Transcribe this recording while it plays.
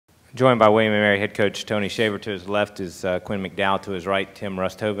Joined by William & Mary head coach Tony Shaver. To his left is Quinn McDowell. To his right, Tim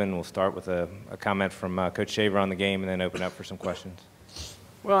Rusthoven. We'll start with a comment from Coach Shaver on the game and then open up for some questions.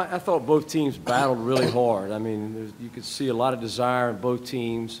 Well, I thought both teams battled really hard. I mean, you could see a lot of desire in both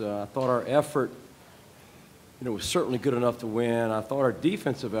teams. I thought our effort, was certainly good enough to win. I thought our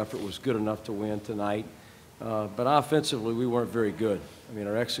defensive effort was good enough to win tonight. But offensively, we weren't very good. I mean,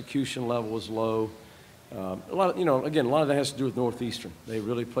 our execution level was low. A lot of that has to do with Northeastern. They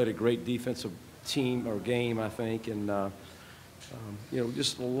really played a great defensive team or game, I think, and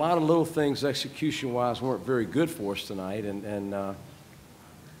just a lot of little things execution-wise weren't very good for us tonight, and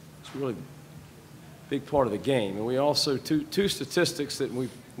it's really a big part of the game. And we also two statistics that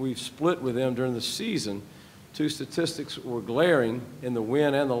we've split with them during the season. Two statistics that were glaring in the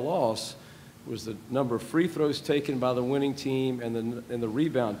win and the loss was the number of free throws taken by the winning team and the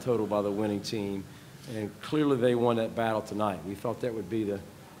rebound total by the winning team. And clearly they won that battle tonight. We felt that would be the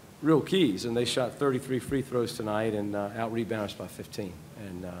real keys. And they shot 33 free throws tonight and out-rebounded us by 15.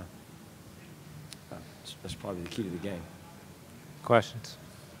 And that's probably the key to the game. Questions?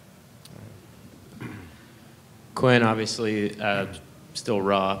 Quinn, obviously still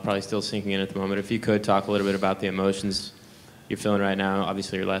raw, probably still sinking in at the moment. If you could talk a little bit about the emotions you're feeling right now,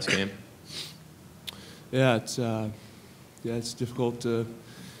 obviously your last game. Yeah, it's difficult to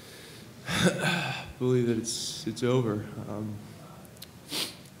believe that it's over.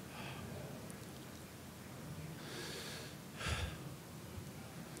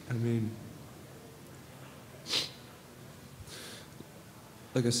 I mean,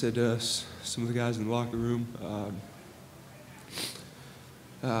 like I said to some of the guys in the locker room,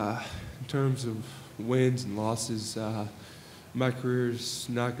 in terms of wins and losses, my career's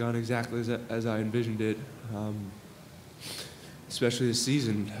not gone exactly as I envisioned it. Especially this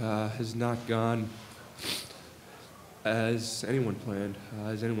season, has not gone as anyone planned,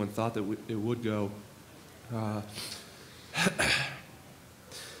 as anyone thought that it would go. I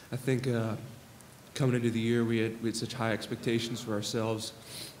think coming into the year, we had such high expectations for ourselves,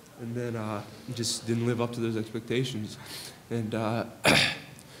 and then just didn't live up to those expectations. And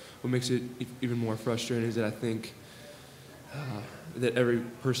what makes it even more frustrating is that I think that every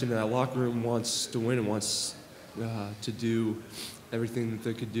person in that locker room wants to win and wants to do everything that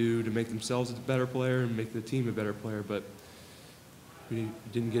they could do to make themselves a better player and make the team a better player, but we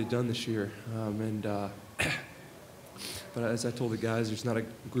didn't get it done this year. But as I told the guys, there's not a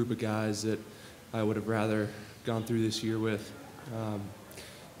group of guys that I would have rather gone through this year with,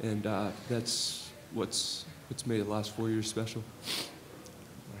 and that's what's made the last 4 years special.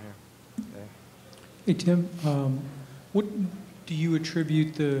 Hey Tim, what do you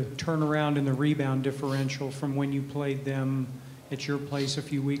attribute the turnaround in the rebound differential from when you played them at your place a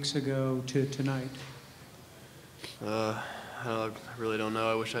few weeks ago to tonight? I really don't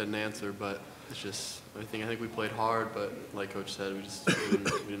know. I wish I had an answer, but it's just, I think we played hard, but like Coach said, we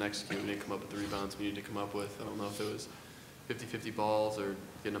didn't execute. We didn't come up with the rebounds we needed to come up with. I don't know if it was 50-50 balls or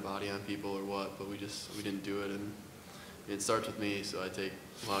getting a body on people or what, but we didn't do it, and it starts with me, so I take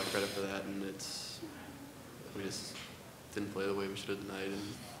a lot of credit for that, and we just didn't play the way we should have tonight, and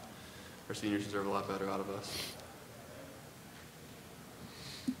our seniors deserve a lot better out of us.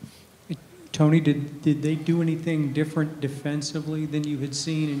 Tony, did they do anything different defensively than you had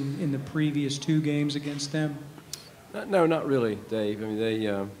seen in the previous two games against them? No, not really, Dave. I mean,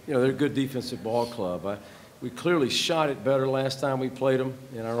 they're a good defensive ball club. We clearly shot it better last time we played them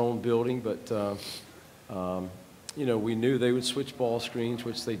in our own building, but we knew they would switch ball screens,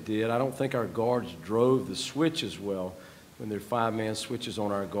 which they did. I don't think our guards drove the switch as well. When there are five-man switches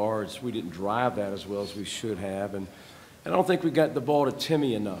on our guards, we didn't drive that as well as we should have, and I don't think we got the ball to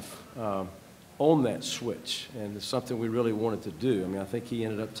Timmy enough on that switch, and it's something we really wanted to do. I mean, I think he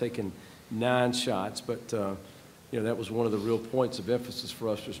ended up taking 9 shots, but that was one of the real points of emphasis for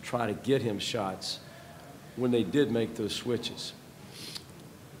us, was try to get him shots when they did make those switches.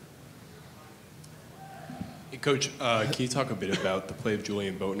 Hey, Coach, can you talk a bit about the play of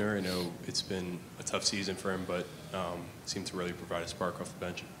Julian Boatner? I know it's been a tough season for him, but seemed to really provide a spark off the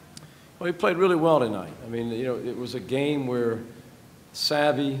bench. Well, he played really well tonight. I mean, it was a game where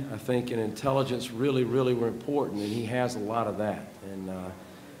savvy, I think, and intelligence really, really were important, and he has a lot of that. And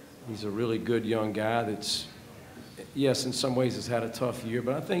he's a really good young guy that's, yes, in some ways has had a tough year,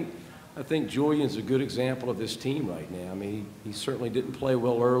 but I think Julian's a good example of this team right now. I mean, he certainly didn't play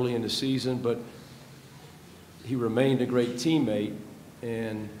well early in the season, but he remained a great teammate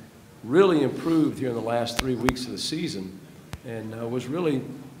and really improved here in the last 3 weeks of the season, and was really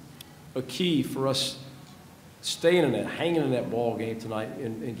a key for us staying in that, hanging in that ball game tonight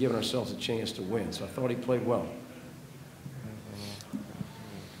and giving ourselves a chance to win. So I thought he played well.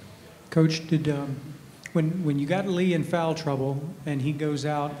 Coach, did when you got Lee in foul trouble and he goes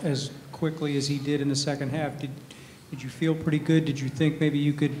out as quickly as he did in the second half, did you feel pretty good? Did you think maybe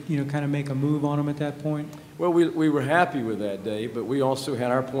you could, kind of make a move on him at that point? Well, we were happy with that day, but we also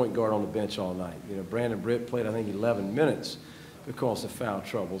had our point guard on the bench all night. Brandon Britt played, I think, 11 minutes because of foul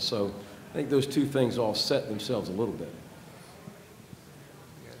trouble. So I think those two things all set themselves a little bit.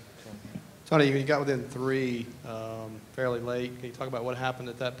 Tony, you got within 3 fairly late. Can you talk about what happened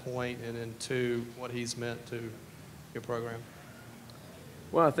at that point, and then 2, what he's meant to your program?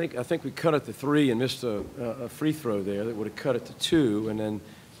 Well, I think we cut it to 3 and missed a free throw there that would have cut it to 2, and then,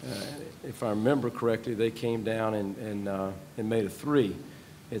 if I remember correctly, they came down and made a 3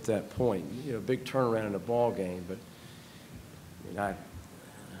 at that point. Big turnaround in the ball game, but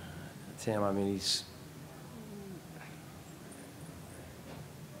Tim, he's.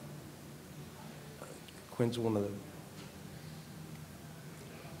 Quinn's one of the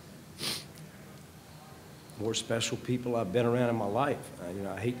more special people I've been around in my life.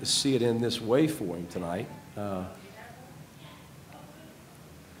 I hate to see it in this way for him tonight.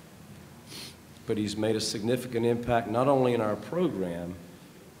 But he's made a significant impact not only in our program,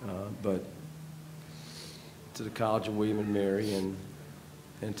 but to the College of William and Mary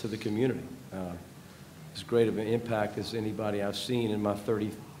and to the community. As great of an impact as anybody I've seen in my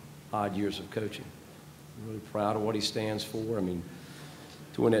 30-odd years of coaching. I'm really proud of what he stands for.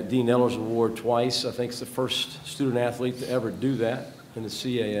 To win that Dean Ellers Award twice, I think it's the first student athlete to ever do that in the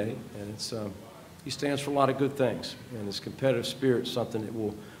CAA, and he stands for a lot of good things. And his competitive spirit is something that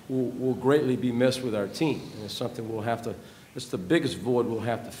will greatly be missed with our team, and it's something we'll have to. It's the biggest void we'll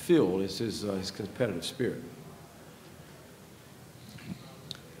have to fill is his competitive spirit.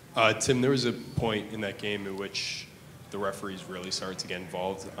 Tim, there was a point in that game in which the referees really started to get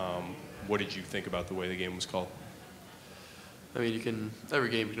involved. What did you think about the way the game was called? every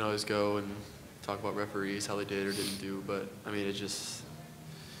game you can always go and talk about referees, how they did or didn't do, but they just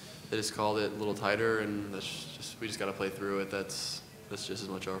called it a little tighter, and we just got to play through it. That's just as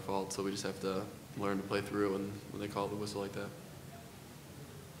much our fault, so we just have to learn to play through when they call the whistle like that.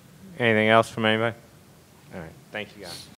 Anything else from anybody? All right, thank you guys.